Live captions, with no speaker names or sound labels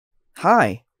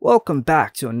Hi, welcome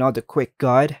back to another quick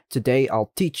guide. Today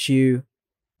I'll teach you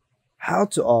how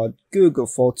to add Google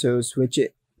Photos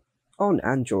widget on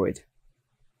Android.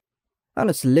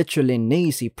 And it's literally an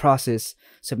easy process,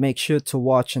 so make sure to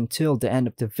watch until the end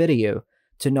of the video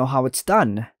to know how it's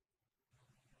done.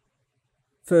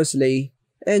 Firstly,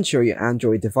 ensure your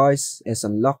Android device is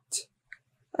unlocked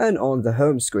and on the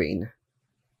home screen.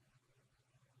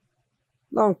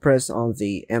 Long press on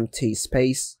the empty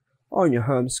space on your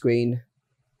home screen.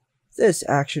 This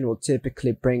action will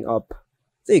typically bring up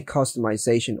the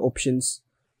customization options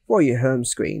for your home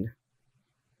screen.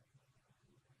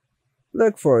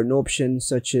 Look for an option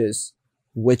such as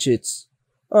Widgets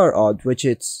or Add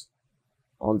Widgets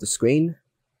on the screen.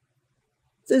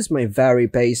 This may vary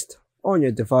based on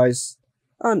your device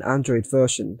and Android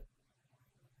version.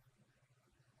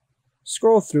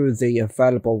 Scroll through the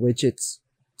available widgets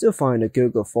to find a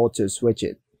Google Photos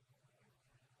widget.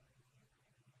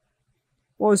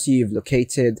 Once you've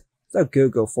located the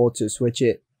Google Photos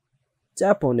widget,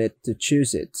 tap on it to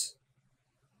choose it.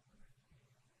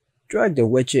 Drag the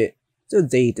widget to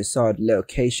the desired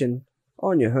location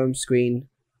on your home screen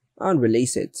and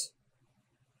release it.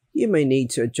 You may need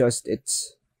to adjust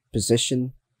its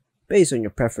position based on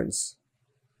your preference.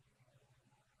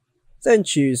 Then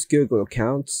choose Google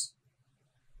Accounts.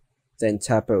 Then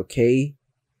tap OK.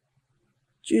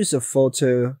 Choose a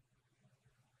photo.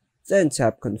 Then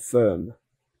tap Confirm.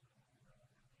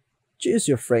 Choose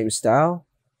your frame style,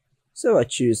 so I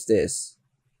choose this.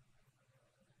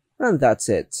 And that's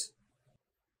it.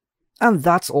 And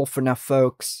that's all for now,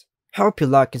 folks. Hope you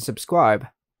like and subscribe.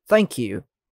 Thank you.